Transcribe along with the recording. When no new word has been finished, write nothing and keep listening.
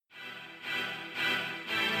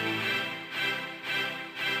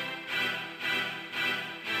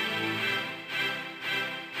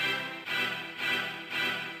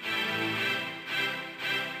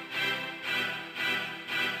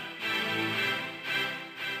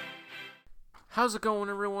How's it going,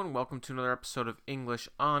 everyone? Welcome to another episode of English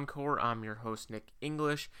Encore. I'm your host, Nick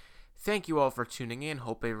English. Thank you all for tuning in.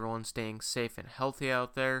 Hope everyone's staying safe and healthy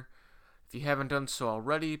out there. If you haven't done so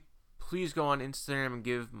already, please go on Instagram and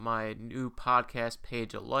give my new podcast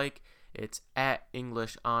page a like. It's at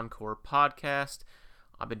English Encore Podcast.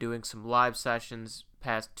 I've been doing some live sessions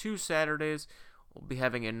past 2 Saturdays. We'll be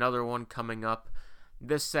having another one coming up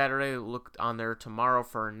this Saturday. Look on there tomorrow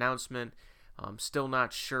for an announcement. I'm still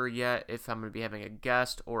not sure yet if I'm going to be having a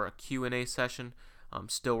guest or a Q&A session. I'm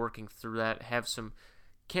still working through that. I have some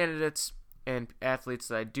candidates and athletes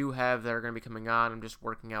that I do have that are going to be coming on. I'm just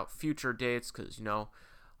working out future dates because, a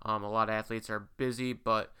lot of athletes are busy,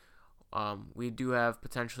 but we do have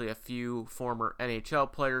potentially a few former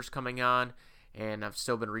NHL players coming on, and I've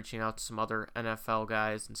still been reaching out to some other NFL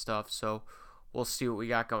guys and stuff, so we'll see what we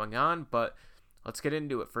got going on, but let's get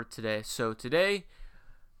into it for today. So today,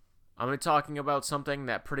 I'm going to be talking about something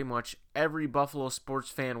that pretty much every Buffalo sports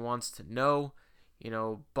fan wants to know.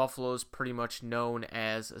 Buffalo's pretty much known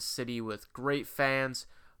as a city with great fans,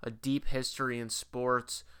 a deep history in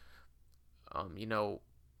sports,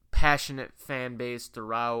 passionate fan base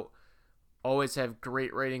throughout, always have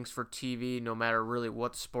great ratings for TV, no matter really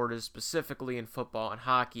what the sport is, specifically in football and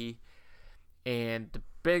hockey. And the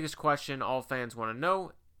biggest question all fans want to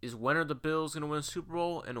know is, when are the Bills going to win a Super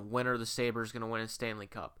Bowl, and when are the Sabres going to win a Stanley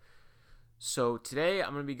Cup? So today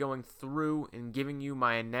I'm going to be going through and giving you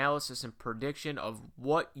my analysis and prediction of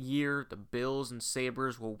what year the Bills and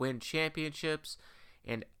Sabres will win championships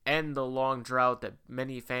and end the long drought that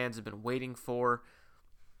many fans have been waiting for.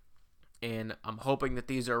 And I'm hoping that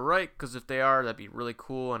these are right, because if they are, that'd be really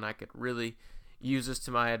cool and I could really use this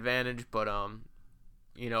to my advantage. But,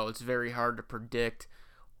 it's very hard to predict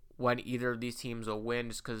when either of these teams will win,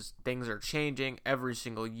 just because things are changing every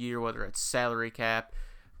single year, whether it's salary cap,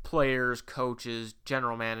 players, coaches,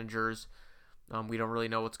 general managers. We don't really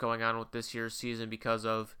know what's going on with this year's season because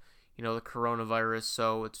of, the coronavirus,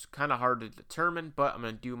 so it's kind of hard to determine, but I'm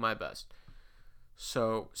going to do my best.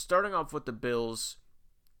 So, starting off with the Bills,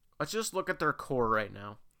 let's just look at their core right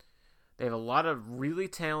now. They have a lot of really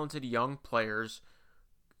talented young players.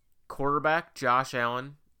 Quarterback, Josh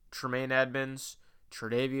Allen, Tremaine Edmonds,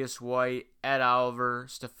 Tre'Davious White, Ed Oliver,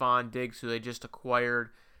 Stephon Diggs, who they just acquired,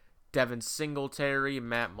 Devin Singletary,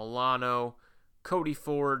 Matt Milano, Cody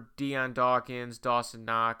Ford, Deion Dawkins, Dawson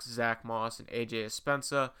Knox, Zach Moss, and AJ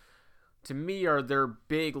Espensa, to me, are their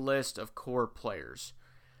big list of core players.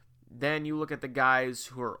 Then you look at the guys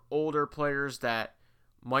who are older players that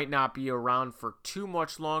might not be around for too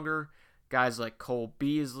much longer. Guys like Cole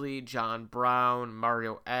Beasley, John Brown,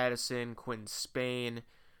 Mario Addison, Quinn Spain,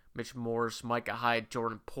 Mitch Morse, Micah Hyde,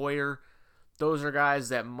 Jordan Poyer. Those are guys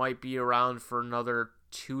that might be around for another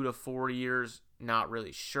 2 to 4 years, not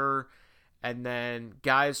really sure. And then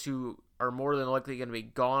guys who are more than likely going to be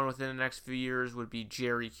gone within the next few years would be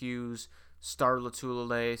Jerry Hughes, Star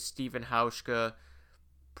Lotulelei, Stephen Hauschka,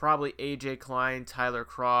 probably AJ Klein, Tyler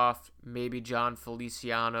Croft, maybe John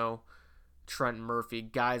Feliciano, Trent Murphy,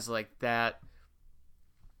 guys like that.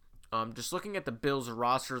 Just looking at the Bills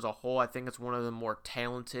roster as a whole, I think it's one of the more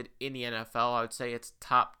talented in the NFL. I would say it's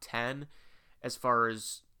top 10 as far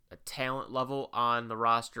as a talent level on the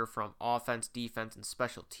roster from offense, defense, and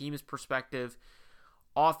special teams perspective.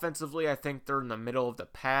 Offensively, I think they're in the middle of the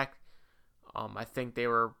pack. I think they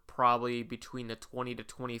were probably between the 20 to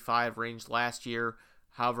 25 range last year.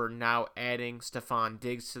 However, now adding Stephon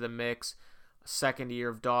Diggs to the mix, a second year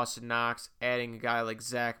of Dawson Knox, adding a guy like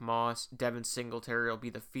Zach Moss, Devin Singletary will be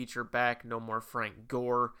the feature back, no more Frank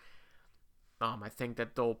Gore. I think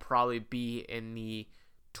that they'll probably be in the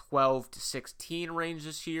 12 to 16 range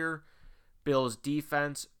this year. Bills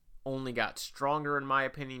defense only got stronger, in my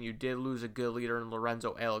opinion. You did lose a good leader in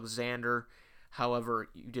Lorenzo Alexander. However,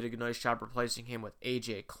 you did a nice job replacing him with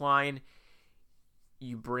AJ Klein.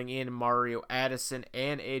 You bring in Mario Addison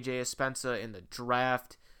and AJ Espensa in the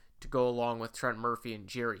draft to go along with Trent Murphy and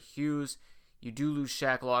Jerry Hughes. You do lose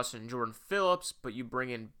Shaq Lawson and Jordan Phillips, but you bring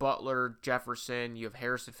in Butler, Jefferson. You have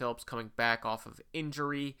Harrison Phillips coming back off of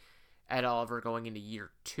injury. Ed Oliver going into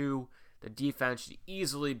year 2. The defense should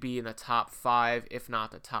easily be in the top 5, if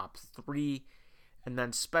not the top 3. And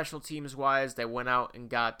then special teams wise, they went out and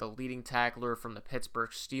got the leading tackler from the Pittsburgh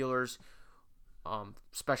Steelers,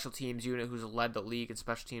 special teams unit who's led the league in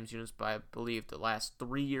special teams units by, I believe, the last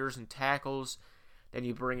 3 years in tackles. Then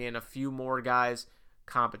you bring in a few more guys,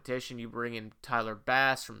 competition. You bring in Tyler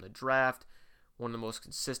Bass from the draft, one of the most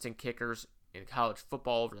consistent kickers in college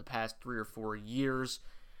football over the past 3 or 4 years.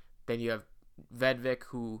 Then you have Vedvik,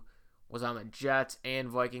 who was on the Jets and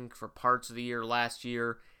Vikings for parts of the year last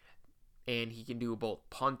year, and he can do both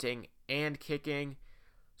punting and kicking.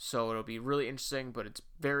 So it'll be really interesting, but it's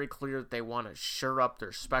very clear that they want to shore up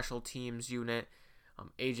their special teams unit.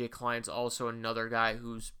 AJ Klein's also another guy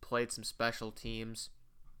who's played some special teams.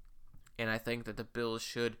 And I think that the Bills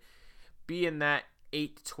should be in that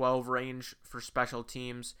 8 to 12 range for special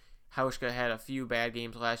teams. Hauschka had a few bad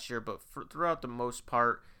games last year, but throughout the most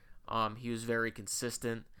part, he was very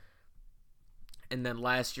consistent. And then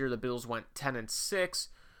last year, the Bills went 10-6,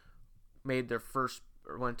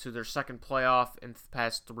 went to their second playoff in the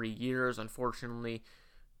past 3 years. Unfortunately,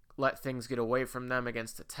 let things get away from them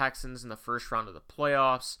against the Texans in the first round of the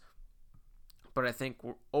playoffs. But I think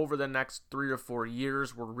over the next 3 or 4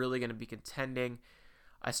 years, we're really going to be contending.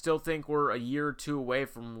 I still think we're a year or two away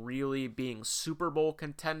from really being Super Bowl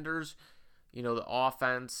contenders. You know, the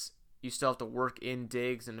offense, you still have to work in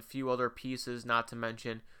Diggs and a few other pieces, not to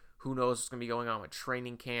mention who knows what's going to be going on with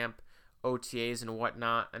training camp, OTAs and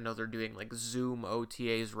whatnot. I know they're doing like Zoom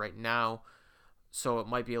OTAs right now, so it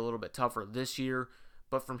might be a little bit tougher this year.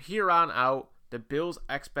 But from here on out, the Bills'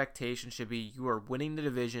 expectation should be you are winning the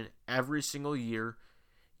division every single year.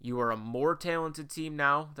 You are a more talented team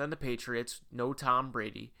now than the Patriots, no Tom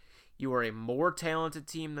Brady. You are a more talented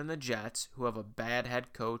team than the Jets, who have a bad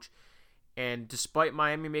head coach. And despite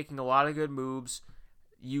Miami making a lot of good moves,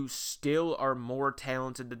 you still are more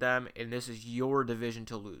talented than them, and this is your division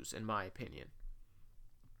to lose, in my opinion.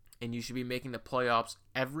 And you should be making the playoffs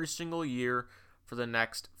every single year for the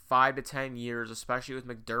next 5 to 10 years, especially with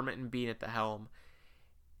McDermott and Bean at the helm.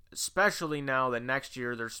 Especially now that next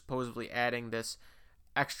year they're supposedly adding this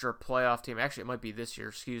extra playoff team. Actually, it might be this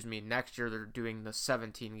year, Next year they're doing the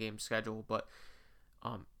 17-game schedule, but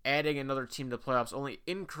adding another team to the playoffs only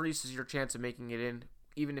increases your chance of making it in.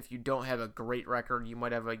 Even if you don't have a great record, you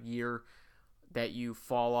might have a year that you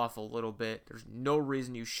fall off a little bit. There's no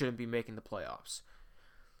reason you shouldn't be making the playoffs.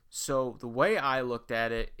 So the way I looked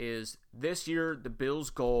at it is this year the Bills'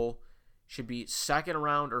 goal should be second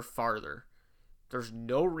round or farther. There's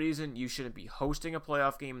no reason you shouldn't be hosting a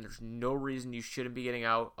playoff game. There's no reason you shouldn't be getting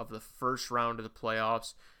out of the first round of the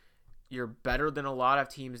playoffs. You're better than a lot of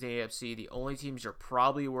teams in the AFC. The only teams you're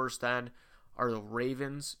probably worse than are the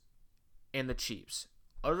Ravens and the Chiefs.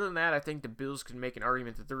 Other than that, I think the Bills can make an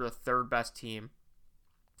argument that they're the third best team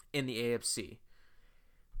in the AFC.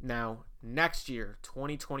 Now, next year,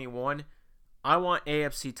 2021, I want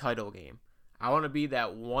AFC title game. I want to be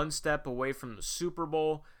that one step away from the Super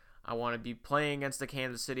Bowl. I want to be playing against the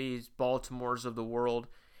Kansas City's, Baltimore's of the world,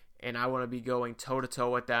 and I want to be going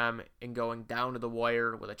toe-to-toe with them and going down to the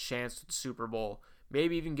wire with a chance to the Super Bowl,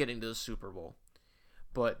 maybe even getting to the Super Bowl.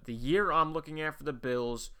 But the year I'm looking at for the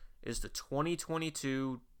Bills is the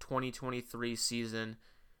 2022-2023 season,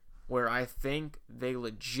 where I think they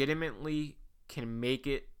legitimately can make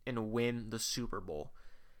it and win the Super Bowl.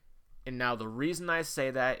 And now the reason I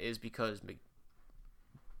say that is because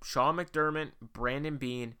Sean McDermott, Brandon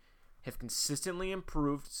Beane have consistently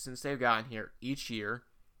improved since they've gotten here each year.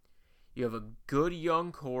 You have a good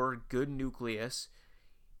young core, good nucleus.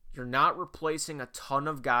 You're not replacing a ton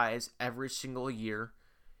of guys every single year.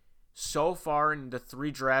 So far in the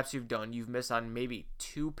 3 drafts you've done, you've missed on maybe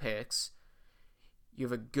 2 picks. You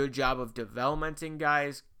have a good job of developmenting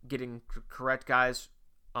guys, getting correct guys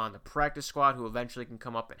on the practice squad who eventually can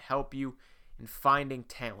come up and help you, and finding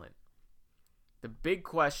talent. The big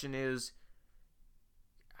question is,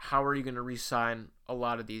 how are you going to re-sign a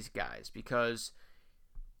lot of these guys? Because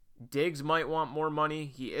Diggs might want more money.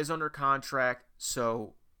 He is under contract,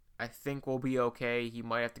 so I think we'll be okay. He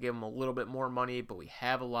might have to give him a little bit more money, but we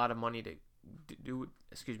have a lot of money to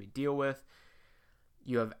deal with.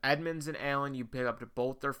 You have Edmonds and Allen. You pick up to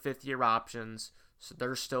both their 5th-year options, so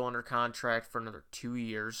they're still under contract for another 2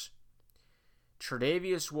 years.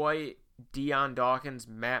 Tre'Davious White, Deion Dawkins,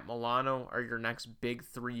 Matt Milano are your next big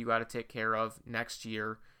 3 you got to take care of next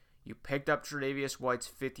year. You picked up Tre'Davious White's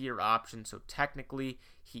 5th-year option, so technically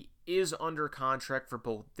he is under contract for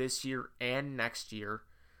both this year and next year.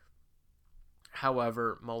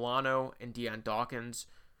 However, Milano and Deion Dawkins,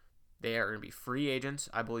 they are going to be free agents.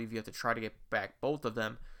 I believe you have to try to get back both of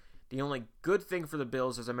them. The only good thing for the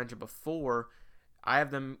Bills, as I mentioned before, I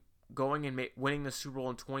have them going and winning the Super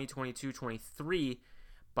Bowl in 2022-23.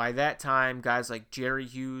 By that time, guys like Jerry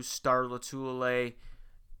Hughes, Star Lotulelei,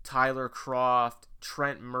 Tyler Kroft,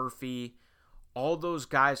 Trent Murphy, all those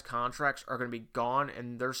guys' contracts are going to be gone,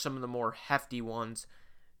 and there's some of the more hefty ones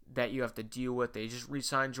that you have to deal with. They just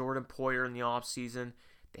re-signed Jordan Poyer in the offseason.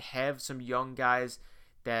 They have some young guys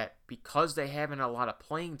that, because they haven't had a lot of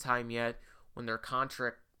playing time yet, when their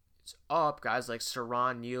contract is up, guys like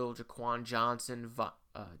Saron Neal, Jaquan Johnson,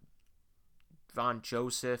 Von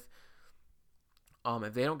Joseph,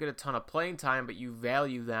 if they don't get a ton of playing time, but you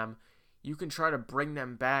value them, you can try to bring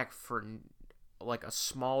them back for like a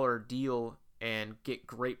smaller deal and get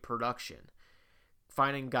great production.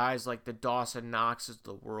 Finding guys like the Dawson Knoxes of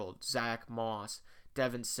the world, Zach Moss,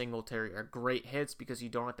 Devin Singletary are great hits because you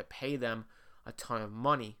don't have to pay them a ton of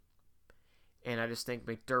money. And I just think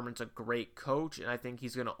McDermott's a great coach, and I think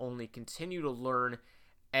he's going to only continue to learn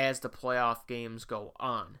as the playoff games go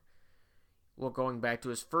on. Well, going back to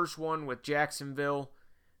his first one with Jacksonville,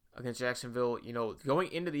 against Jacksonville,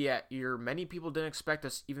 going into the year, many people didn't expect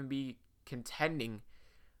us even be contending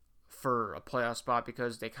for a playoff spot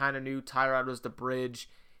because they kind of knew Tyrod was the bridge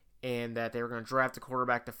and that they were going to draft a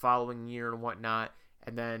quarterback the following year and whatnot,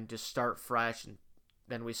 and then just start fresh. And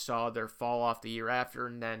then we saw their fall off the year after,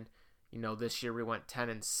 and then this year we went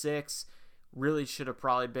 10-6. Really should have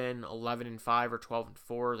probably been 11-5 or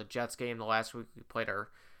 12-4. The Jets game, the last week we played our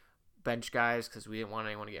bench guys because we didn't want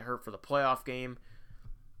anyone to get hurt for the playoff game.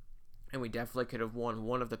 And we definitely could have won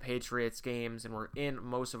one of the Patriots games, and we're in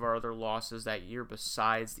most of our other losses that year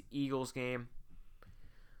besides the Eagles game.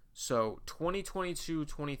 So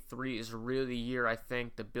 2022-23 is really the year I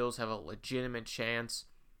think the Bills have a legitimate chance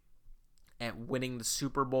at winning the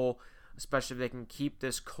Super Bowl, especially if they can keep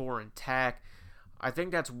this core intact. I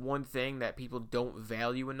think that's one thing that people don't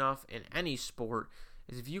value enough in any sport,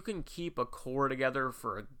 is if you can keep a core together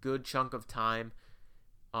for a good chunk of time,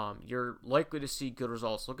 you're likely to see good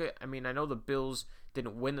results. I know the Bills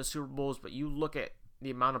didn't win the Super Bowls, but you look at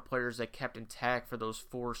the amount of players they kept intact for those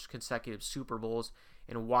 4 consecutive Super Bowls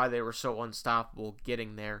and why they were so unstoppable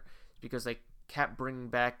getting there. It's because they kept bringing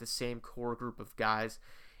back the same core group of guys.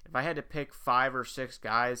 If I had to pick 5 or 6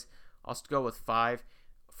 guys, I'll go with 5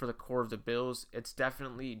 for the core of the Bills. It's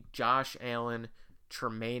definitely Josh Allen,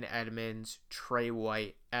 Tremaine Edmonds, Trey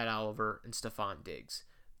White, Ed Oliver, and Stephon Diggs.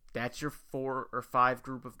 That's your 4 or 5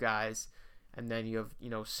 group of guys. And then you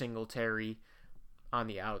have, Singletary on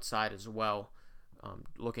the outside as well.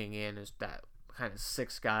 Looking in as that kind of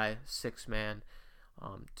 6-man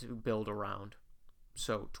to build around.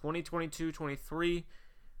 So 2022-23,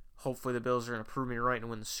 hopefully the Bills are going to prove me right and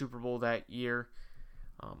win the Super Bowl that year.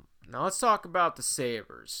 Now let's talk about the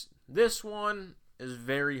Sabres. This one is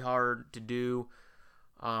very hard to do.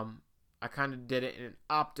 I kind of did it in an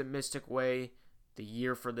optimistic way. The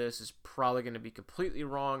year for this is probably going to be completely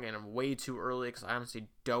wrong, and I'm way too early because I honestly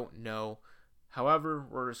don't know. However,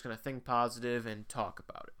 we're just going to think positive and talk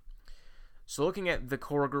about it. So looking at the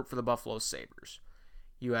core group for the Buffalo Sabres,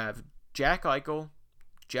 you have Jack Eichel,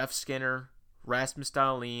 Jeff Skinner, Rasmus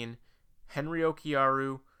Dahlin, Henry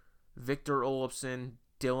Okiaru, Victor Olofsson,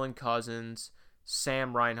 Dylan Cousins,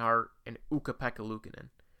 Sam Reinhart, and Ukko-Pekka Luukkonen.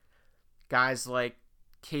 Guys like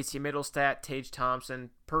Casey Mittelstadt, Tage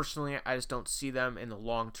Thompson, personally, I just don't see them in the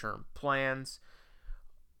long-term plans.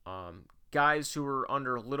 Guys who are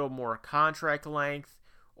under a little more contract length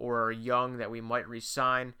or are young that we might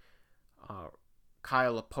re-sign,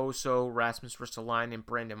 Kyle Okposo, Rasmus Ristolainen, and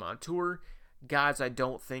Brandon Montour. Guys I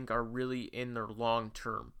don't think are really in their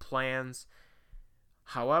long-term plans.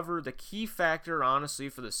 However, the key factor, honestly,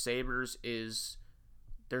 for the Sabres is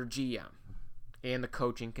their GM and the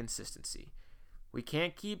coaching consistency. We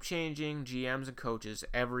can't keep changing GMs and coaches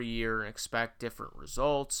every year and expect different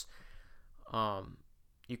results.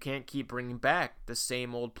 You can't keep bringing back the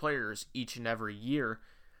same old players each and every year.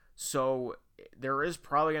 So there is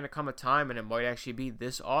probably going to come a time, and it might actually be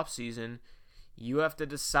this offseason, you have to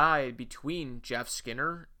decide between Jeff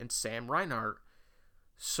Skinner and Sam Reinhart,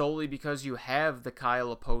 solely because you have the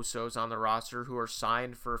Kyle Okposos on the roster who are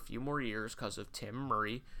signed for a few more years because of Tim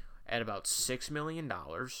Murray at about $6 million.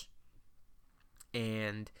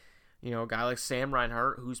 And, a guy like Sam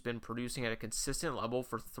Reinhart, who's been producing at a consistent level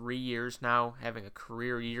for 3 years now, having a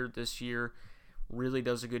career year this year, really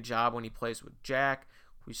does a good job when he plays with Jack.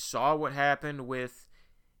 We saw what happened with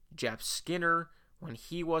Jeff Skinner. When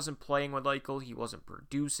he wasn't playing with Eichel, he wasn't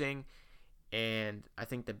producing. And I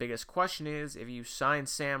think the biggest question is, if you sign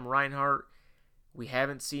Sam Reinhart, we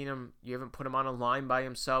haven't seen him, you haven't put him on a line by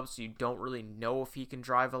himself, so you don't really know if he can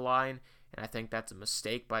drive a line. And I think that's a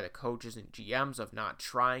mistake by the coaches and GMs of not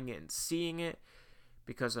trying it and seeing it,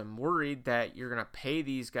 because I'm worried that you're going to pay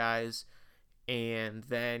these guys and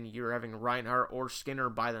then you're having Reinhart or Skinner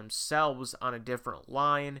by themselves on a different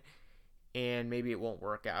line, and maybe it won't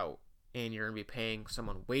work out. And you're going to be paying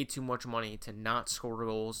someone way too much money to not score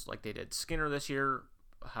goals like they did Skinner this year.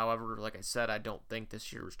 However, like I said, I don't think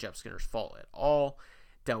this year was Jeff Skinner's fault at all.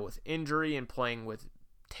 Dealt with injury and playing with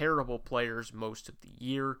terrible players most of the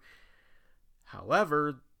year.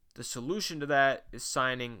 However, the solution to that is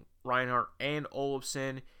signing Reinhart and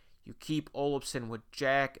Olofsson. You keep Olofsson with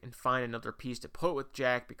Jack and find another piece to put with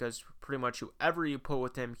Jack, because pretty much whoever you put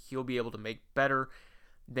with him, he'll be able to make better.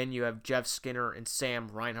 Then you have Jeff Skinner and Sam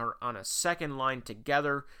Reinhart on a second line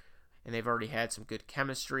together, and they've already had some good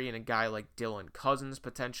chemistry, and a guy like Dylan Cousins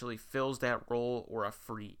potentially fills that role, or a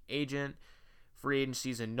free agent. Free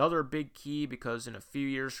agency is another big key, because in a few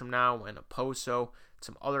years from now, when Oposo,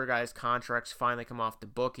 some other guys' contracts finally come off the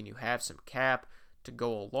book and you have some cap to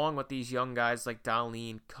go along with these young guys like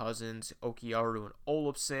Dahlin, Cousins, Okiaru, and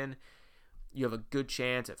Olofsson, you have a good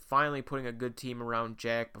chance at finally putting a good team around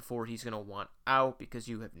Jack before he's going to want out, because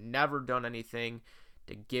you have never done anything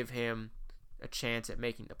to give him a chance at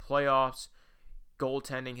making the playoffs.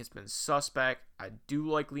 Goaltending has been suspect. I do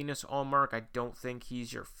like Linus Ullmark. I don't think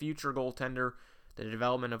he's your future goaltender. The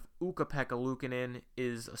development of Ukko-Pekka Luukkonen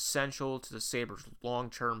is essential to the Sabres'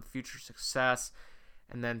 long-term future success.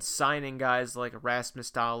 And then signing guys like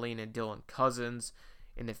Rasmus Dahlin and Dylan Cousins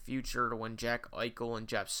in the future, when Jack Eichel and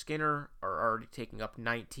Jeff Skinner are already taking up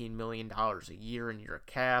 $19 million a year in your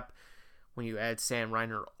cap. When you add Sam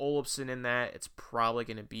Reinhart, Olofsson in that, it's probably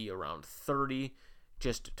going to be around 30,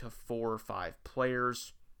 just to 4 or 5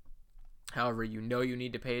 players. However, you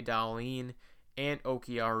need to pay Dahlin and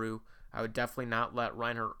Okiaru. I would definitely not let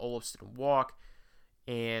Reinhart Olofsson walk.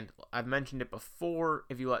 And I've mentioned it before,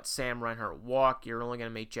 if you let Sam Reinhart walk, you're only going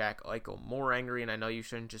to make Jack Eichel more angry. And I know you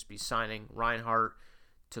shouldn't just be signing Reinhart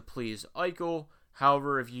to please Eichel.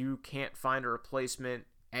 However, if you can't find a replacement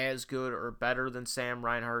as good or better than Sam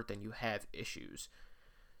Reinhart, then you have issues.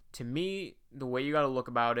 To me, the way you got to look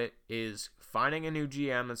about it is finding a new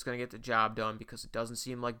GM that's going to get the job done, because it doesn't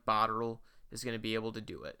seem like Botterill is going to be able to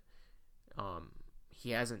do it.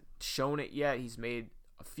 He hasn't shown it yet. He's made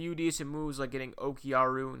a few decent moves, like getting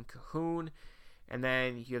Okiaru and Cahoon, and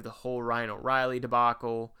then you have the whole Ryan O'Reilly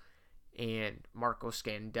debacle and Marco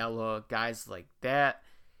Scandella, guys like that.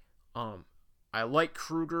 I like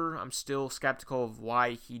Kruger. I'm still skeptical of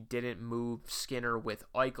why he didn't move Skinner with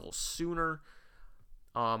Eichel sooner.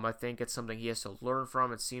 I think it's something he has to learn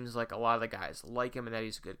from. It seems like a lot of the guys like him and that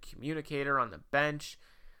he's a good communicator on the bench.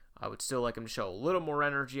 I would still like him to show a little more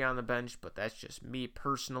energy on the bench, but that's just me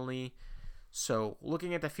personally. So,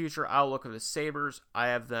 looking at the future outlook of the Sabres, I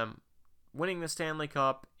have them winning the Stanley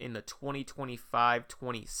Cup in the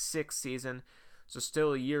 2025-26 season. So,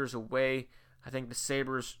 still years away. I think the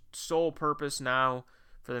Sabres' sole purpose now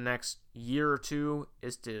for the next year or two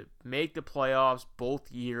is to make the playoffs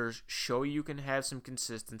both years, show you can have some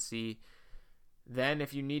consistency. Then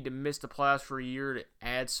if you need to miss the playoffs for a year, to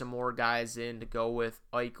add some more guys in to go with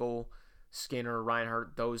Eichel, Skinner,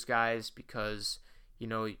 Reinhart, those guys, because you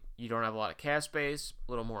don't have a lot of cap space,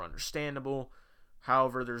 a little more understandable.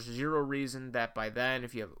 However, there's zero reason that by then,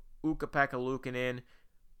 if you have Ukko-Pekka Luukkonen,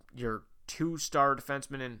 your 2-star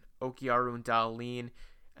defenseman in Okiaru and Dahlin,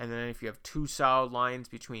 and then if you have 2 solid lines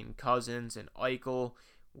between Cousins and Eichel,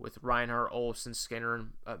 with Reinhart, Olofsson, Skinner,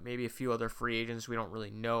 and maybe a few other free agents we don't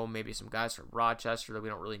really know, maybe some guys from Rochester that we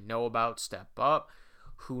don't really know about step up.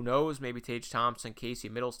 Who knows? Maybe Tage Thompson, Casey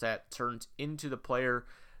Middlestat turns into the player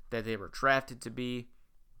that they were drafted to be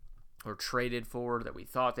or traded for, that we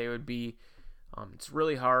thought they would be. It's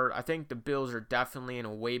really hard. I think the Bills are definitely in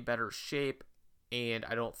a way better shape, and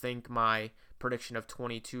I don't think my prediction of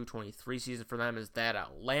 22-23 season for them is that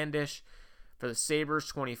outlandish. For the Sabres,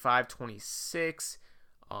 25-26.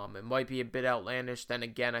 It might be a bit outlandish. Then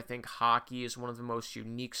again, I think hockey is one of the most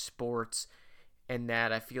unique sports in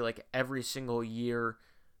that I feel like every single year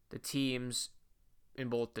the teams in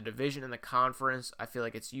both the division and the conference, I feel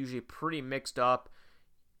like it's usually pretty mixed up.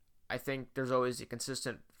 I think there's always a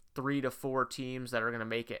consistent 3 to 4 teams that are going to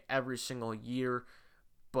make it every single year,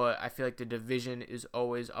 but I feel like the division is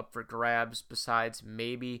always up for grabs, besides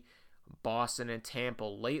maybe Boston and Tampa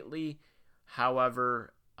lately.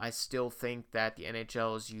 However, I still think that the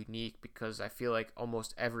NHL is unique, because I feel like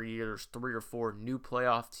almost every year there's 3 or 4 new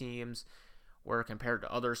playoff teams, where compared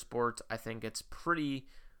to other sports, I think it's pretty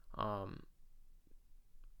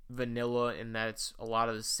vanilla in that it's a lot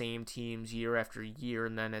of the same teams year after year,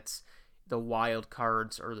 and then it's the wild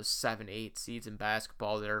cards or the 7-8 seeds in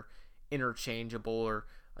basketball that are interchangeable, or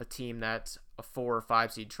a team that's a 4 or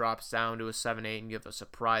 5 seed drops down to a 7-8 and you have a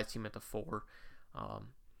surprise team at the 4.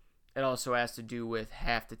 It also has to do with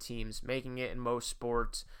half the teams making it in most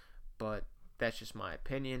sports, but that's just my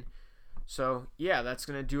opinion. So, yeah, that's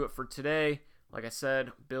going to do it for today. Like I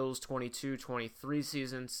said, Bills 22-23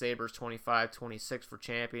 season, Sabres 25-26 for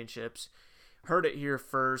championships. Heard it here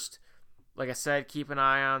first. Like I said, keep an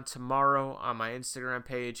eye on tomorrow on my Instagram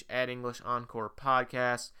page,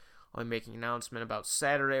 @EnglishEncorePodcast. I'll be making an announcement about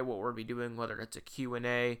Saturday, what we'll be doing, whether it's a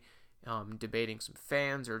Q&A, debating some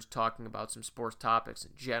fans, or just talking about some sports topics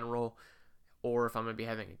in general, or if I'm going to be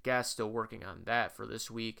having a guest, still working on that for this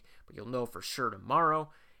week, but you'll know for sure tomorrow.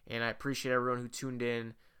 And I appreciate everyone who tuned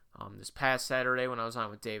in this past Saturday when I was on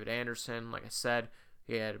with David Anderson. Like I said,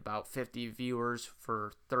 we had about 50 viewers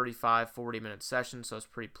for 35, 40-minute sessions, so I was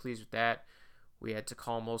pretty pleased with that. We had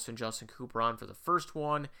Takal Mosa and Justin Cooper on for the first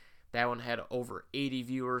one. That one had over 80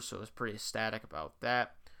 viewers, so I was pretty ecstatic about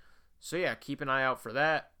that. So yeah, keep an eye out for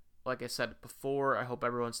that. Like I said before, I hope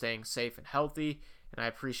everyone's staying safe and healthy, and I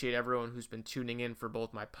appreciate everyone who's been tuning in for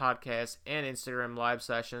both my podcast and Instagram live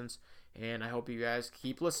sessions, and I hope you guys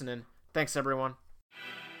keep listening. Thanks, everyone.